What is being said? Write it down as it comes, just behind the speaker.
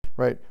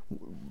right?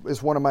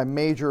 Is one of my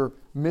major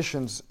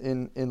missions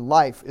in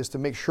life, is to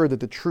make sure that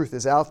the truth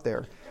is out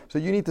there. So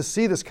you need to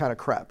see this kind of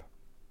crap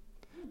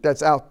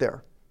that's out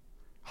there.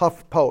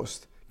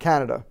 HuffPost,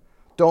 Canada.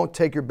 Don't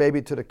take your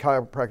baby to the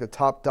chiropractor.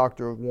 Top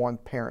doctor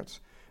warned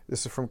parents.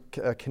 This is from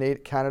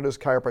Canada's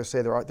chiropractors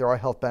say there are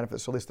health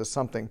benefits, so at least there's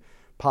something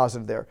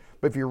positive there.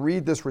 But if you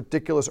read this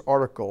ridiculous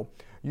article,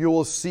 you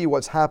will see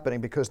what's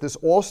happening, because this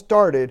all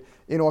started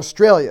in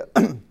Australia.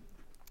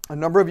 A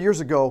number of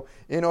years ago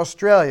in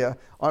Australia,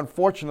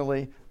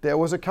 unfortunately, there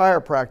was a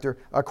chiropractor,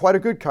 quite a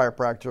good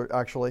chiropractor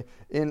actually,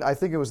 I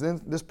think it was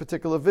in this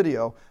particular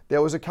video,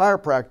 there was a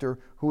chiropractor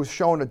who was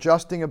shown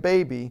adjusting a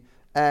baby,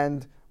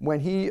 and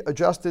when he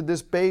adjusted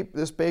this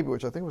baby,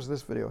 which I think was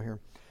this video here,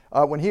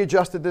 when he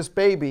adjusted this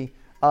baby,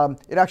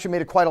 it actually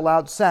made quite a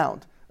loud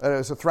sound. It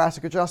was a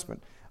thoracic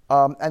adjustment.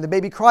 And the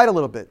baby cried a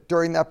little bit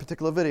during that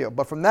particular video.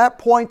 But from that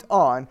point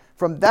on,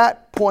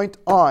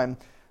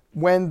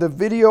 when the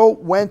video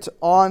went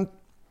on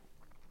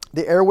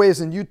the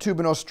airways in YouTube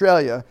in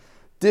Australia,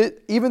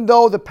 even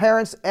though the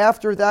parents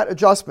after that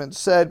adjustment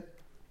said,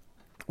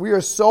 we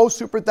are so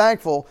super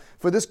thankful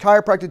for this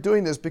chiropractor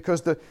doing this,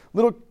 because the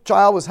little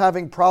child was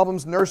having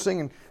problems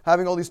nursing and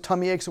having all these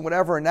tummy aches and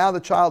whatever, and now the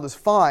child is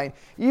fine.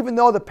 Even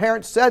though the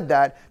parents said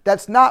that,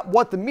 that's not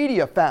what the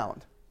media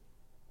found.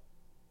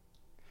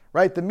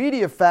 Right? The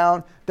media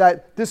found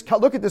that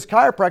look at this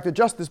chiropractor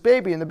adjust this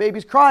baby, and the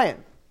baby's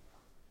crying.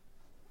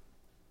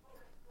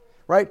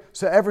 Right?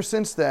 So ever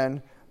since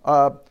then,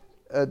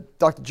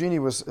 Dr. Jeannie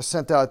was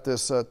sent out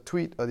this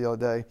tweet the other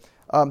day.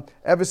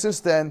 Ever since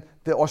then,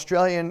 the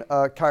Australian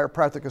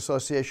Chiropractic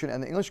Association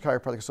and the English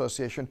Chiropractic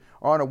Association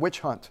are on a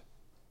witch hunt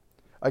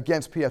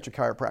against pediatric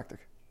chiropractic.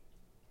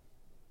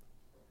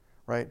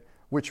 Right?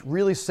 Which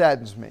really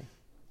saddens me,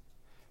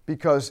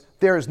 because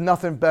there is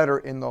nothing better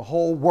in the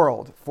whole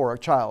world for a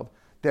child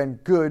than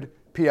good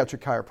pediatric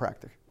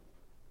chiropractic.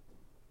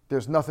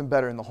 There's nothing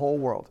better in the whole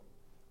world.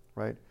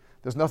 Right?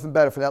 There's nothing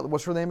better for that.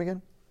 What's her name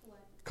again?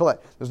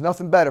 Colette. There's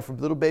nothing better for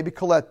little baby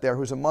Colette there,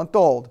 who's a month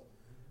old,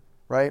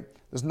 right?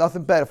 There's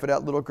nothing better for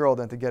that little girl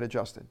than to get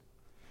adjusted.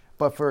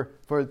 But for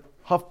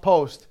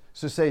HuffPost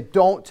to say,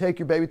 don't take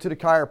your baby to the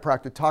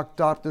chiropractor, talk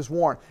doctors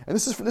warn. And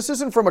this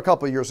isn't from a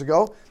couple of years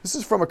ago. This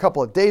is from a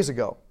couple of days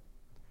ago,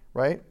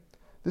 right?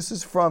 This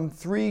is from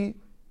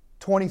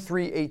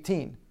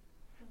 3/23/18,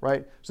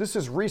 right? So this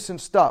is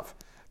recent stuff.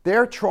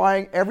 They're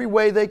trying every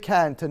way they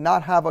can to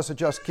not have us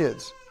adjust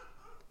kids,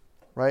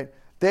 right?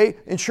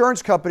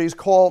 Insurance companies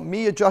call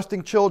me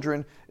adjusting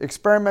children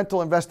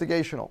experimental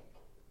investigational.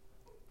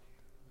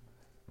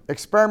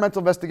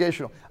 Experimental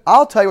investigational.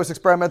 I'll tell you what's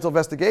experimental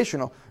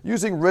investigational.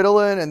 Using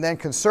Ritalin and then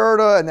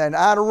Concerta and then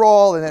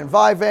Adderall and then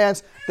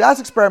Vyvanse. That's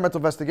experimental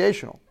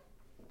investigational,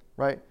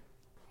 right?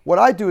 What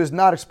I do is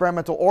not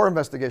experimental or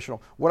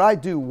investigational. What I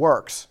do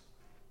works,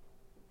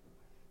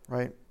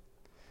 right?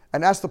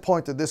 And that's the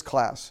point of this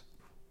class,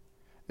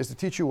 is to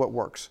teach you what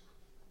works.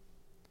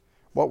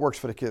 What works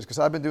for the kids. Because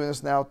I've been doing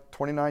this now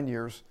 29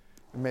 years.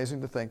 Amazing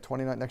to think.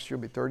 29, next year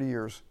will be 30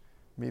 years,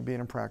 me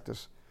being in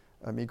practice,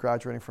 me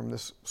graduating from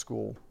this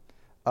school.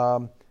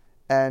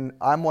 And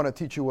I want to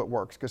teach you what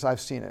works, because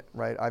I've seen it,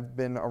 right? I've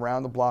been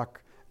around the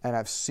block, and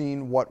I've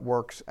seen what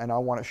works, and I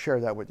want to share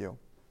that with you.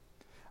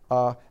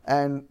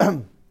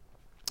 And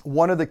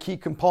one of the key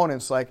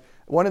components, like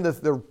one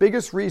of the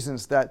biggest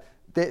reasons that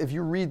if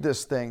you read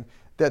this thing,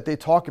 that they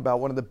talk about,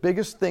 one of the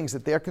biggest things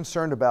that they're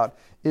concerned about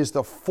is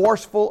the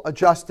forceful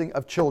adjusting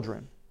of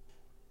children.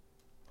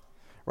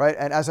 Right?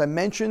 And as I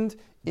mentioned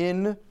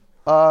in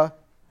the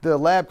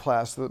lab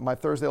class, my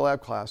Thursday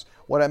lab class,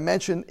 what I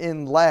mentioned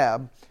in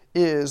lab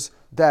is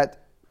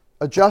that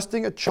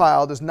adjusting a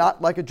child is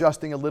not like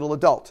adjusting a little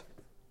adult.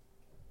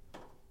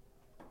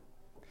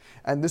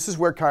 And this is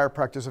where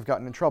chiropractors have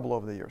gotten in trouble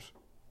over the years.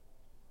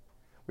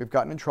 We've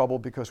gotten in trouble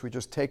because we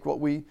just take what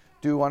we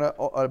do on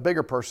a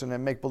bigger person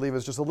and make believe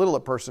it's just a littler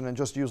person and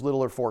just use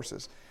littler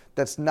forces.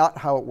 That's not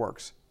how it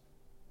works.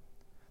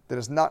 That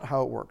is not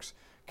how it works.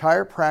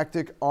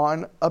 Chiropractic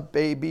on a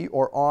baby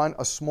or on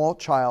a small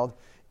child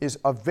is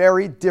a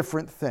very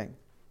different thing.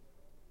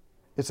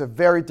 It's a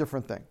very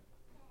different thing.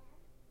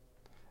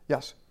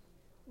 Yes?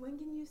 When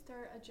can you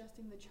start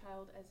adjusting the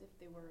child as if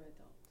they were an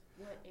adult?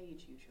 What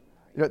age usually?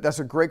 That's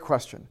a great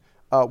question.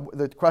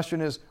 The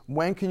question is,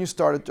 when can you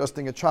start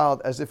adjusting a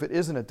child as if it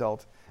is an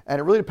adult? And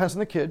it really depends on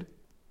the kid,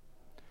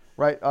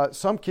 right?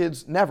 Some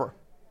kids never.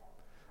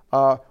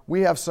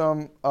 We have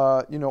some,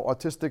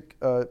 autistic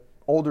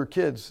older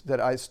kids that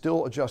I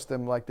still adjust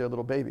them like they're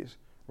little babies,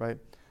 right?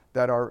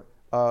 That are,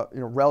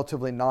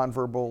 relatively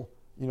nonverbal,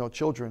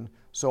 children.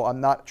 So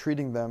I'm not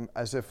treating them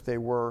as if they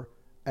were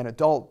an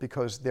adult,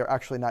 because they're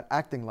actually not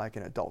acting like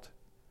an adult,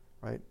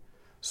 right?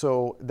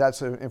 So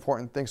that's an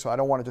important thing. So I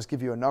don't want to just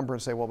give you a number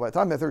and say, well, by the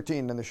time they're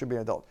 13, then they should be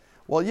an adult.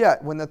 Well, yeah,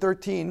 when they're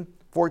 13,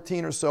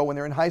 14 or so, when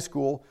they're in high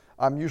school,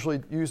 I'm usually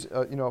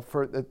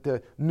for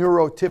the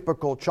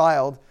neurotypical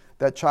child,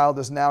 that child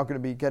is now going to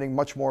be getting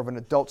much more of an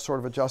adult sort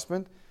of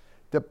adjustment.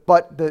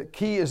 But the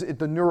key is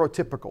the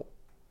neurotypical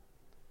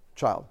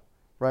child,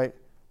 right?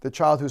 The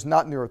child who's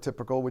not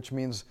neurotypical, which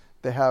means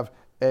they have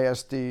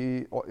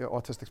ASD,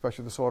 autistic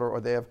spectrum disorder, or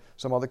they have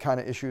some other kind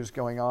of issues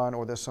going on,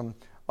 or there's some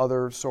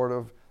other sort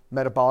of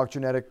metabolic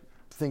genetic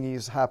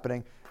thingies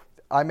happening,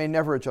 I may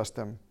never adjust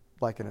them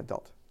like an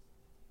adult.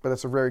 But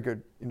that's a very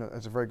good,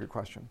 that's a very good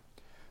question.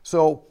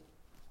 So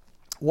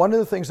one of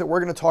the things that we're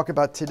going to talk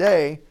about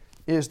today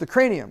is the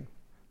cranium,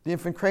 the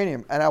infant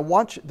cranium. And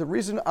the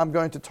reason I'm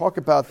going to talk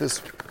about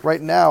this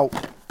right now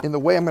in the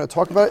way I'm going to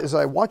talk about it is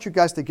I want you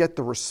guys to get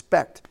the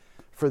respect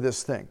for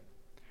this thing,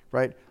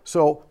 right?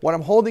 So what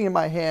I'm holding in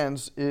my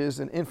hands is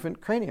an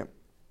infant cranium,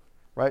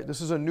 right?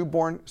 This is a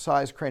newborn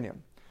size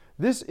cranium.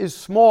 This is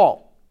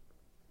small,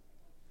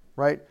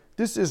 right?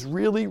 This is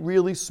really,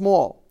 really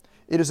small.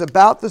 It is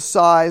about the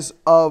size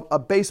of a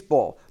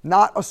baseball,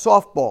 not a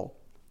softball,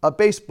 a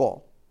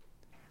baseball,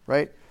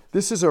 right?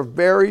 This is a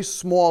very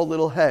small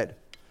little head.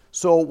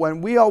 So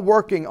when we are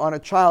working on a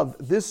child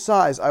this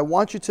size, I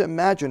want you to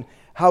imagine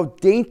how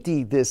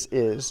dainty this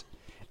is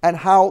and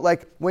how,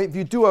 like, if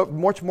you do a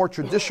much more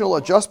traditional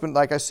adjustment,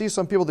 like I see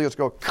some people, they just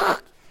go,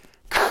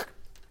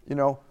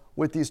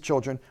 with these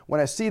children. When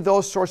I see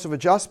those sorts of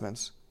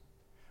adjustments,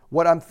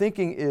 what I'm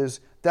thinking is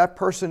that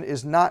person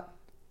is not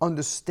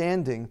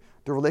understanding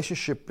the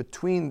relationship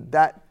between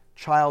that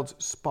child's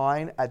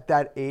spine at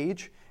that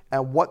age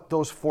and what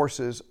those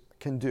forces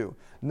can do.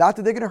 Not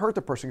that they're going to hurt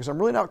the person, because I'm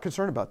really not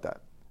concerned about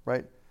that,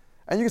 right?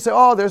 And you can say,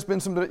 oh, there's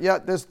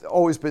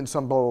always been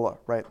some blah, blah, blah,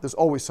 right? There's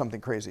always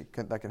something crazy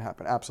that can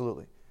happen,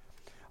 absolutely.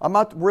 I'm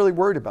not really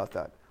worried about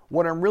that.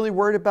 What I'm really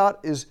worried about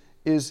is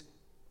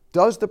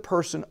does the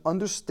person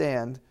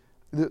understand,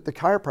 the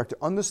chiropractor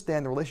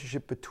understand the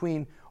relationship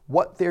between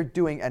what they're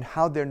doing and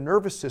how their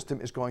nervous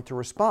system is going to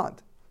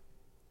respond,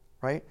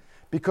 right?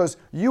 Because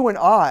you and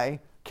I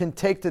can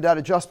take to that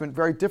adjustment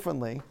very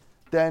differently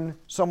than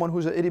someone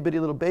who's an itty-bitty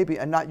little baby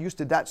and not used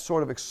to that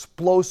sort of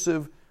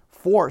explosive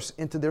force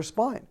into their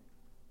spine,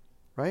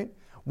 right?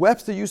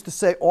 Webster used to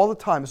say all the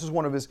time, this is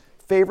one of his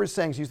favorite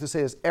sayings, he used to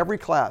say this every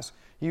class.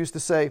 He used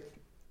to say,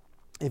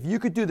 if you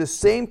could do the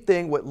same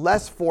thing with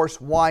less force,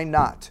 why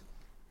not?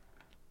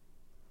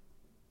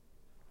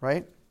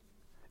 Right?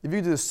 If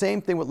you do the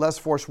same thing with less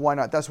force, why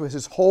not? That's what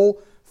his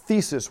whole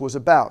thesis was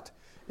about,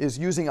 is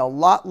using a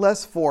lot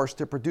less force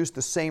to produce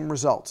the same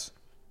results.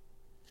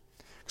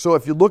 So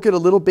if you look at a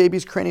little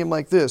baby's cranium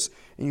like this,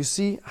 and you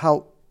see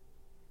how,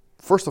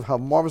 first of all,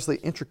 how marvelously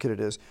intricate it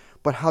is,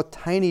 but how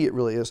tiny it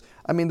really is.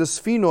 I mean, the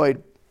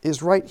sphenoid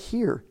is right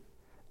here,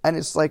 and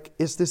it's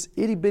this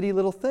itty-bitty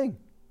little thing,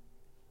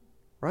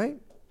 right?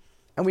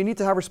 And we need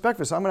to have respect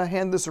for this. I'm going to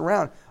hand this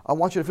around. I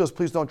want you to feel this.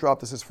 Please don't drop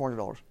this. It's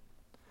 $400.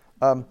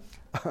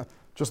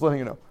 Just letting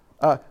you know.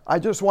 I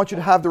just want you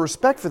to have the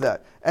respect for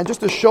that. And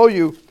just to show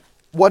you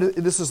what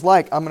this is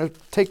like, I'm going to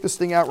take this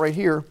thing out right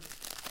here.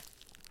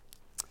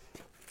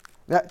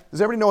 Now,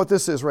 does everybody know what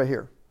this is right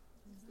here?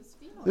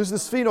 This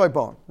is the sphenoid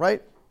bone,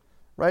 right?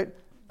 Right?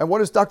 And what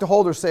does Dr.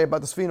 Holder say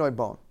about the sphenoid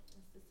bone?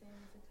 It's the same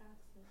as the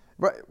coccyx.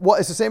 Right. Well,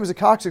 it's the same as the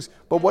coccyx,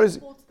 but what is it?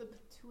 It holds the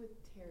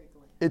pituitary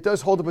gland. It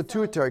does hold the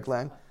pituitary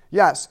gland.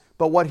 Yes,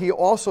 but what he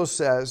also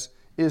says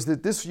is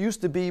that this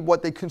used to be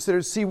what they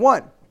considered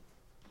C1.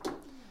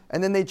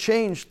 And then they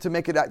changed to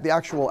make it the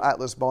actual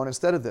atlas bone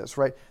instead of this,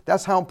 right?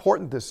 That's how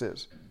important this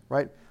is,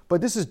 right?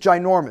 But this is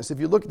ginormous. If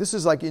you look, this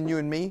is like in you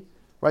and me,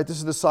 right? This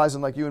is the size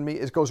in like you and me.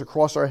 It goes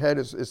across our head.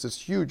 It's this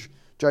huge,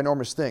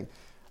 ginormous thing.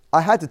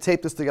 I had to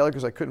tape this together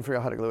because I couldn't figure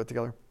out how to glue it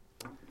together.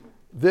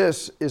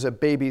 This is a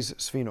baby's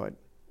sphenoid.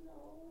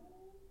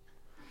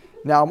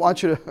 Now I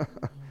want you to,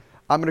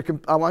 I'm going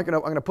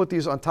to put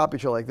these on top of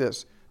each other like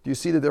this. Do you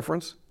see the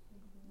difference?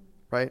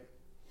 Right?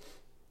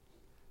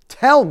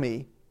 Tell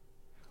me,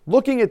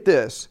 looking at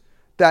this,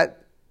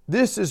 that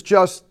this is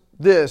just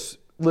this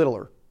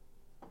littler.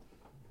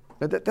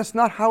 That's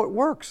not how it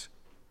works.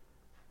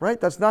 Right?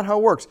 That's not how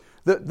it works.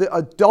 The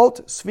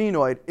adult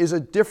sphenoid is a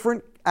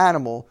different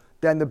animal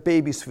than the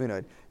baby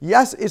sphenoid.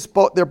 Yes,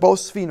 they're both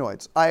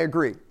sphenoids. I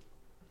agree.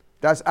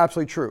 That's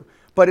absolutely true.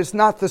 But it's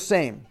not the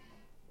same.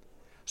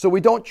 So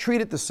we don't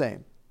treat it the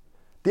same.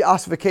 The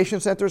ossification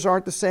centers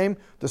aren't the same.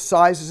 The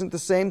size isn't the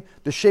same.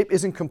 The shape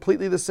isn't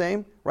completely the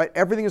same. Right?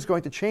 Everything is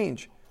going to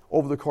change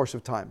over the course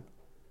of time.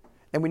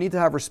 And we need to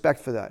have respect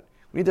for that.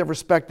 We need to have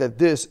respect that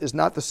this is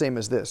not the same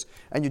as this.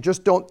 And you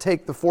just don't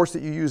take the force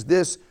that you use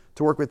this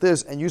to work with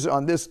this and use it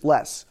on this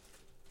less.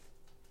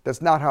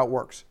 That's not how it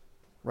works.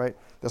 Right?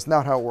 That's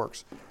not how it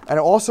works. And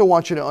I also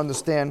want you to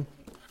understand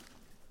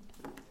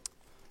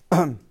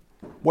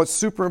what's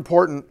super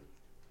important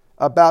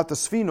about the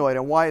sphenoid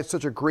and why it's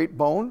such a great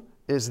bone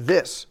is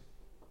this.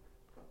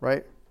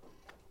 Right?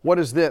 What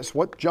is this?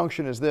 What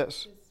junction is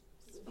this?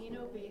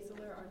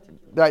 Sphenobasilar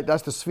articulation. Right,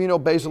 that's the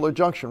sphenobasilar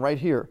junction right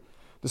here.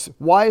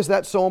 Why is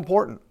that so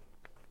important?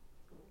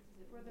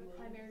 For the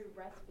primary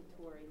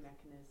respiratory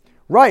mechanism.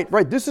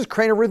 Right. This is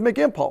craniorhythmic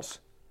impulse.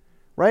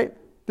 Right?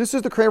 This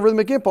is the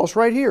craniorhythmic impulse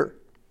right here.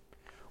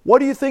 What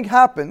do you think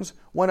happens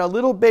when a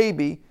little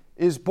baby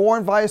is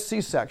born via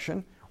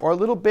C-section or a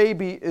little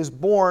baby is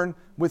born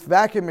with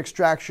vacuum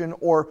extraction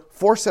or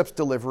forceps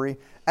delivery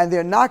and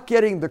they're not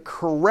getting the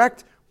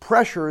correct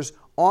pressures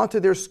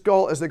onto their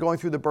skull as they're going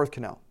through the birth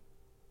canal?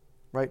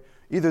 Right?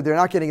 Either they're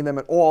not getting them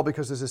at all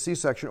because there's a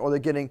C-section, or they're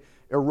getting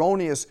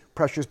erroneous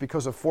pressures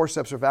because of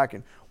forceps or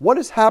vacuum. What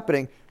is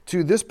happening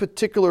to this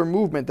particular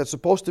movement that's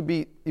supposed to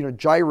be,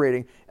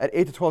 gyrating at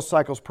 8 to 12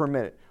 cycles per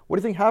minute? What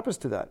do you think happens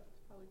to that?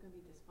 Probably going to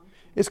be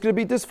dysfunctional. It's going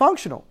to be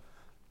dysfunctional,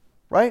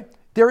 right?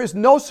 There is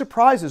no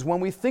surprises when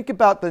we think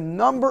about the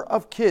number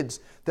of kids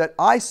that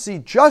I see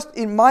just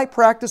in my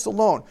practice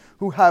alone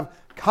who have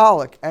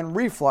colic and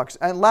reflux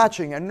and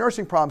latching and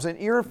nursing problems and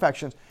ear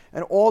infections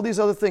and all these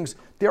other things.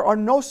 There are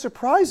no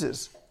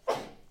surprises.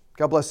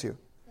 God bless you.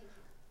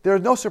 There are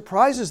no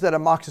surprises that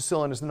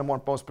amoxicillin is the number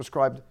one most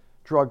prescribed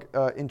drug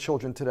in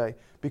children today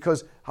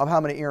because of how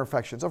many ear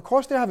infections. Of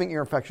course they're having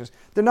ear infections.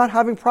 They're not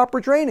having proper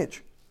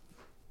drainage.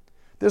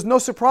 There's no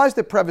surprise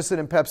that Prevacid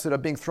and Pepcid are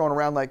being thrown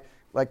around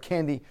like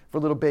candy for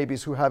little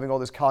babies who are having all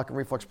this colic and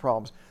reflux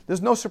problems.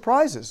 There's no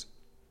surprises.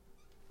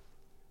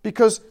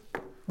 Because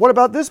what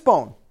about this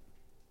bone?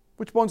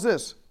 Which bone's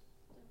this?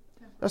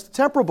 That's the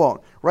temporal bone,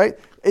 right?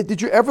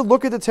 Did you ever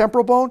look at the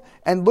temporal bone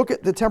and look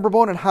at the temporal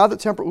bone and how the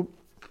temporal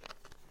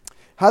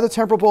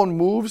bone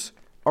moves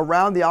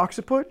around the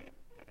occiput?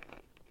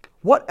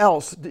 What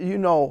else do you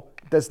know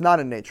that's not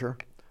in nature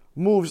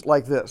moves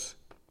like this?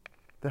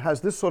 That has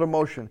this sort of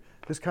motion,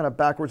 this kind of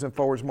backwards and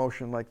forwards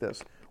motion like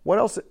this. What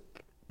else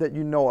that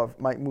you know of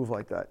might move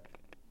like that?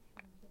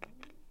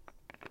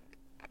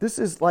 This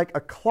is like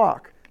a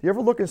clock. You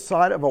ever look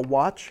inside of a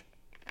watch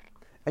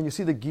and you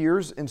see the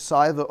gears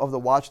inside of the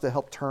watch that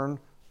help turn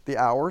the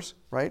hours,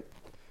 right?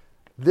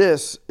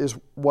 This is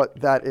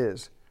what that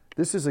is.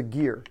 This is a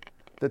gear.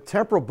 The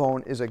temporal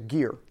bone is a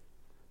gear.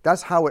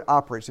 That's how it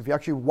operates. If you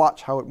actually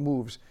watch how it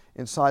moves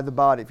inside the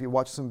body, if you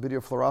watch some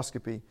video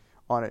fluoroscopy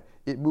on it,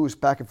 it moves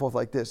back and forth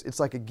like this. It's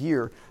like a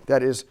gear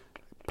that is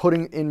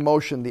putting in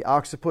motion the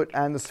occiput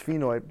and the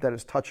sphenoid that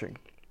is touching,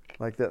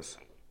 like this.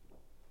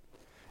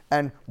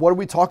 And what do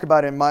we talk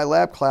about in my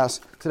lab class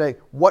today?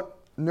 What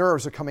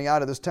nerves are coming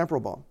out of this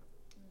temporal bone?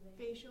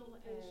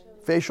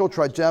 Facial,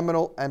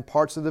 trigeminal, and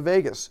parts of the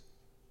vagus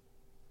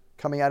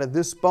coming out of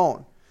this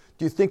bone.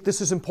 Do you think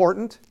this is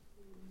important?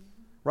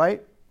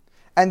 Right?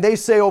 And they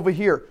say over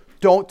here,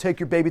 don't take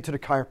your baby to the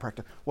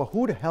chiropractor. Well,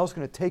 who the hell is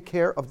going to take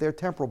care of their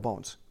temporal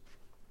bones?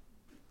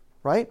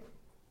 Right?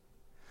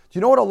 Do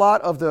you know what a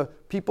lot of the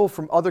people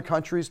from other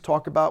countries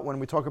talk about when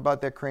we talk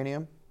about their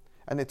cranium?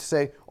 And they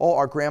say, oh,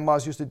 our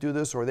grandmas used to do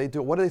this, or they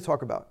do. What do they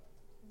talk about?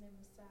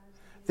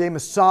 They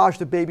massage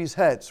the baby's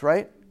heads,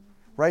 right?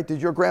 Right?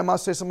 Did your grandma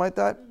say something like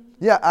that?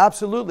 Yeah,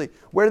 absolutely.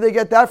 Where do they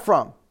get that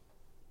from?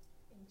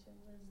 Ancient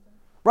wisdom.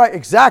 Right,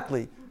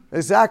 exactly.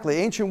 Exactly.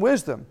 Ancient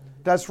wisdom.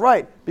 That's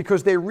right.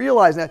 Because they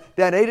realized that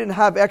they didn't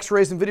have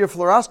x-rays and video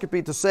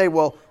fluoroscopy to say,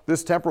 well,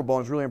 this temporal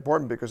bone is really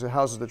important because it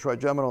houses the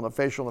trigeminal and the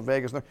facial and the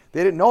vagus.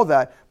 They didn't know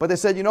that. But they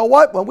said, you know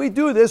what? When we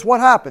do this, what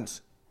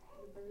happens?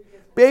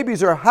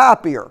 Babies are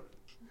happier.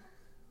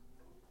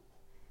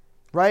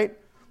 Right?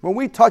 When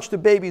we touch the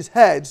baby's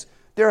heads,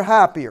 they're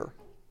happier.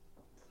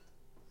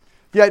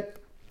 Yet,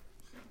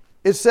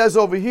 it says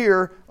over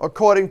here,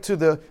 according to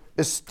the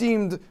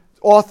esteemed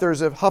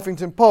authors of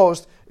Huffington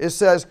Post, it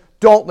says,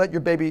 don't take your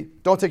baby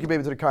to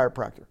the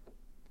chiropractor.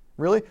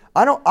 Really?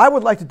 I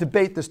would like to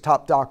debate this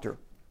top doctor.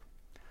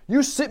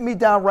 You sit me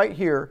down right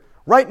here,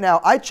 right now.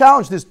 I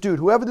challenge this dude,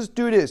 whoever this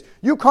dude is.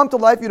 You come to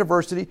Life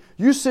University,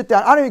 you sit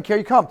down. I don't even care,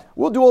 you come.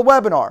 We'll do a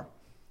webinar.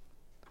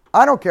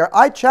 I don't care.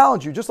 I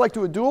challenge you, just like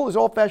to a duel, is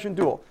old-fashioned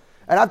duel.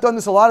 And I've done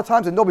this a lot of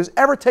times, and nobody's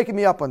ever taken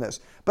me up on this.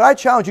 But I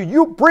challenge you,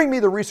 you bring me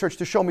the research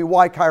to show me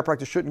why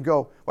kids shouldn't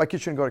go to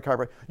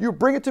chiropractor. You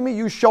bring it to me,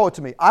 you show it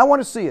to me. I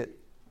want to see it.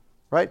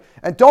 Right?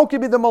 And don't give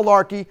me the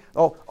malarkey,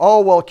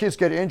 well, kids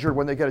get injured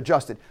when they get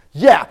adjusted.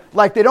 Yeah,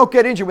 like they don't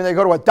get injured when they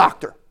go to a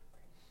doctor.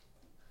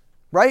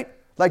 Right?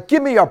 Like,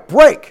 give me a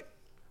break.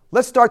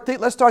 Let's start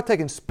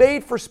taking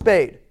spade for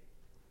spade.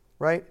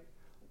 Right?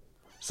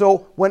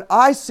 So when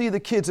I see the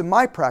kids in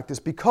my practice,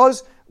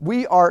 because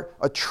we are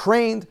a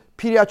trained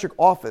pediatric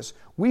office,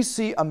 we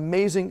see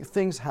amazing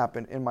things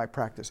happen in my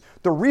practice.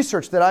 The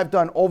research that I've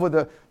done over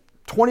the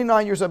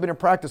 29 years I've been in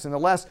practice, in the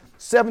last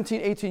 17,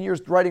 18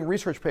 years writing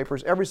research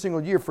papers every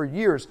single year for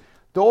years,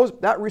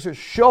 that research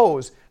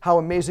shows how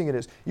amazing it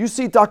is. You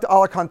see Dr.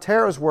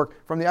 Alcantara's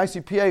work from the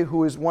ICPA,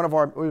 who is one of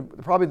our,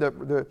 probably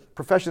the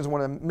professionals,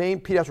 one of the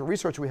main pediatric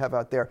researchers we have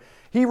out there.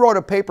 He wrote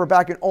a paper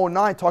back in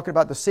 2009 talking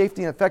about the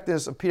safety and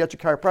effectiveness of pediatric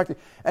chiropractic,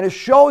 and it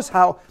shows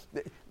how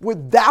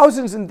with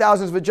thousands and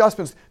thousands of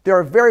adjustments, there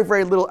are very,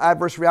 very little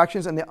adverse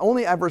reactions, and the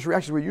only adverse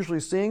reactions we're usually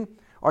seeing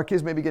are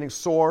kids maybe getting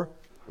sore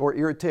or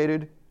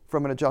irritated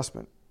from an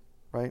adjustment,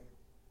 right?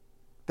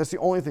 That's the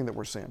only thing that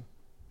we're seeing.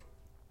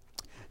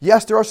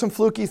 Yes, there are some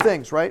fluky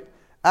things, right?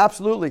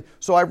 Absolutely.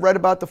 So I've read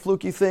about the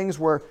fluky things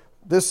where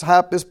this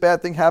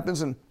bad thing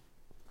happens and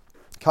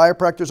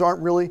chiropractors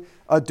aren't really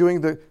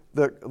doing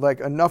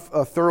enough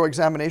thorough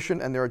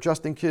examination, and they're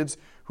adjusting kids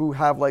who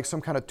have like some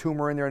kind of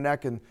tumor in their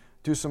neck and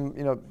do some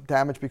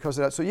damage because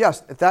of that. So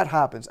yes, if that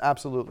happens,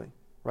 absolutely,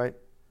 right?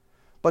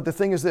 But the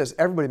thing is this,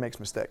 everybody makes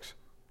mistakes,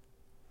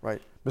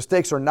 right?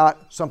 Mistakes are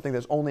not something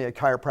that's only a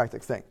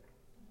chiropractic thing.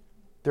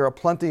 There are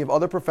plenty of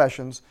other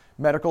professions,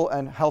 medical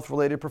and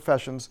health-related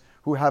professions,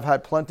 who have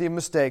had plenty of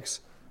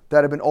mistakes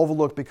that have been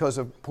overlooked because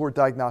of poor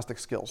diagnostic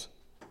skills.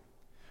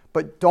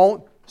 But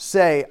don't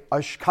say a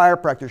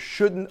chiropractor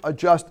shouldn't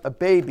adjust a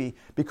baby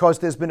because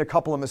there's been a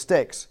couple of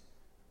mistakes,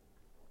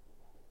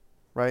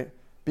 right?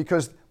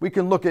 Because we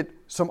can look at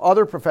some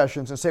other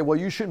professions and say, well,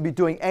 you shouldn't be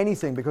doing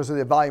anything because of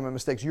the volume of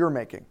mistakes you're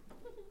making,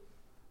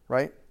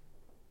 right?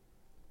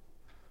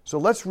 So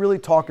let's really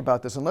talk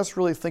about this and let's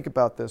really think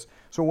about this.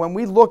 So when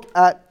we look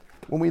at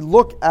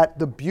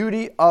the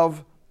beauty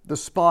of the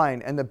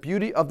spine and the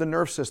beauty of the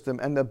nerve system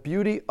and the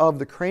beauty of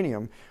the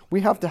cranium, we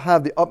have to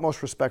have the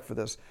utmost respect for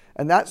this.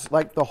 And that's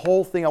like the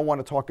whole thing I want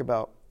to talk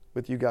about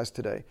with you guys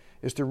today,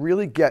 is to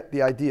really get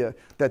the idea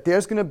that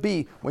there's going to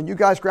be, when you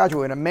guys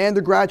graduate, and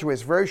Amanda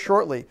graduates very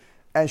shortly,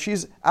 and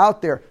she's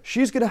out there,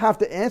 she's going to have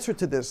to answer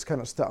to this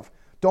kind of stuff.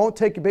 Don't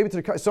take your baby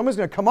to the, someone's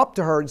going to come up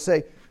to her and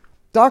say,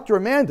 Dr.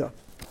 Amanda,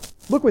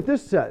 look what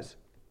this says.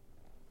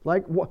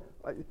 Like, what,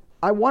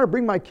 I want to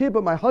bring my kid,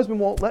 but my husband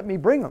won't let me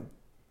bring him.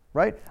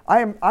 Right?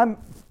 I'm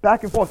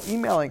back and forth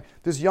emailing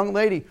this young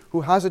lady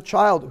who has a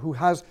child who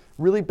has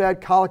really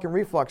bad colic and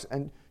reflux,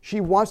 and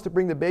she wants to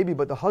bring the baby,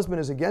 but the husband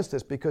is against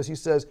this because he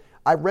says,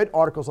 I read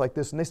articles like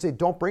this, and they say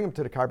don't bring them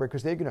to the chiropractor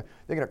because they're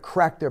gonna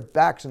crack their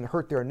backs and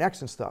hurt their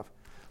necks and stuff.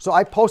 So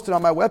I posted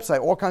on my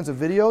website all kinds of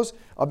videos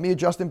of me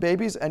adjusting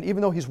babies, and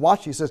even though he's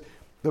watching, he says,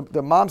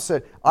 the mom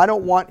said, I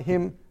don't want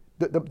him,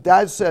 the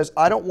dad says,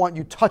 I don't want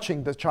you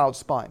touching the child's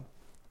spine.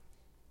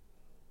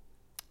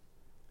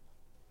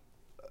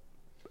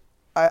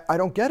 I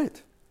don't get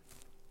it.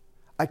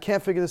 I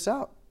can't figure this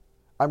out.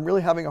 I'm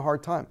really having a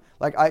hard time.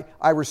 Like,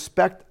 I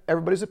respect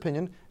everybody's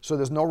opinion, so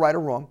there's no right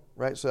or wrong,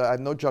 right? So I have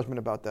no judgment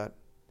about that.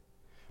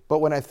 But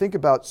when I think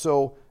about,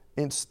 so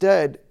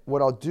instead,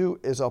 what I'll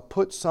do is I'll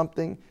put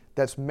something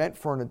that's meant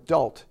for an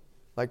adult,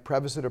 like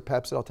Prevacid or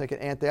Pepcid, I'll take an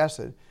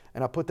antacid,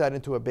 and I'll put that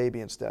into a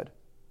baby instead.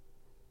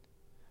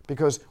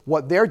 Because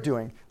what they're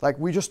doing, like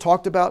we just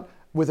talked about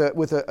with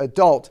an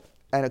adult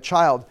and a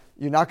child,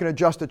 you're not going to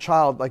adjust a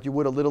child like you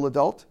would a little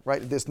adult,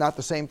 right? It's not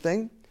the same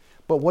thing.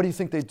 But what do you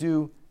think they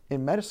do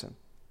in medicine,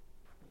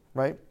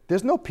 right?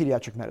 There's no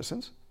pediatric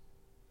medicines.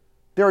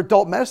 There are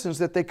adult medicines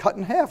that they cut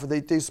in half, or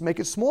they just make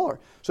it smaller.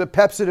 So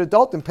Pepcid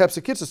adult and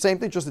Pepcid kids, the same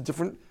thing, just a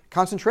different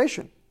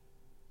concentration,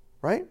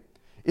 right?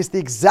 It's the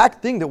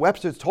exact thing that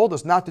Webster's told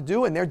us not to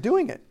do, and they're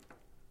doing it,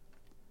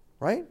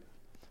 right?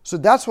 So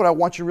that's what I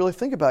want you to really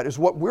think about, is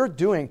what we're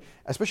doing,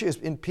 especially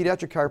in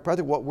pediatric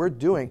chiropractic, what we're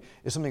doing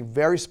is something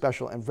very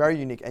special and very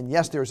unique. And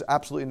yes, there is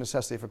absolutely a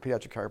necessity for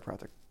pediatric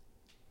chiropractic.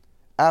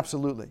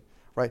 Absolutely,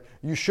 right?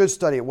 You should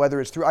study it,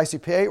 whether it's through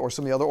ICPA or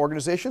some of the other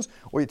organizations,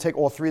 or you take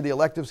all three of the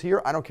electives here.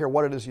 I don't care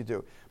what it is you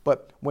do.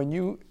 But when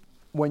you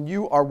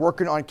are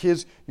working on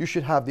kids, you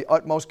should have the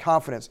utmost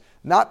confidence,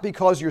 not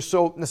because you're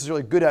so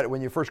necessarily good at it when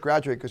you first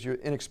graduate, because you're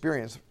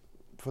inexperienced,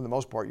 for the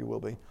most part you will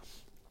be,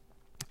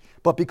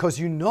 but because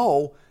you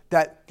know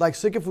that, like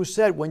Sikifu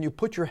said, when you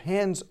put your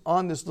hands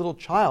on this little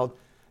child,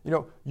 you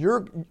know,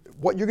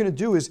 what you're going to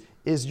do is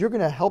you're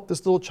going to help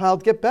this little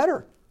child get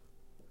better.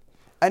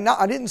 And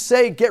I didn't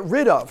say get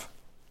rid of,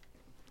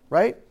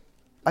 right?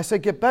 I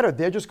said get better.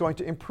 They're just going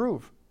to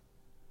improve.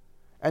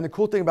 And the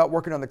cool thing about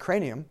working on the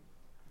cranium,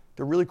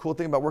 the really cool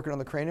thing about working on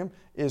the cranium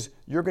is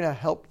you're going to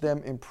help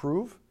them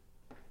improve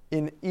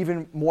in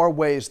even more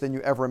ways than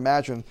you ever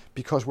imagined,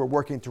 because we're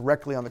working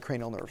directly on the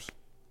cranial nerves.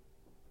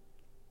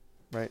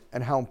 Right?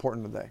 And how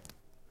important are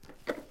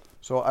they?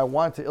 So I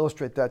wanted to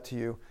illustrate that to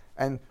you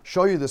and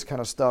show you this kind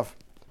of stuff,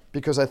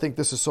 because I think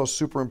this is so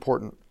super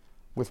important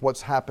with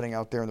what's happening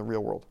out there in the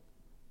real world.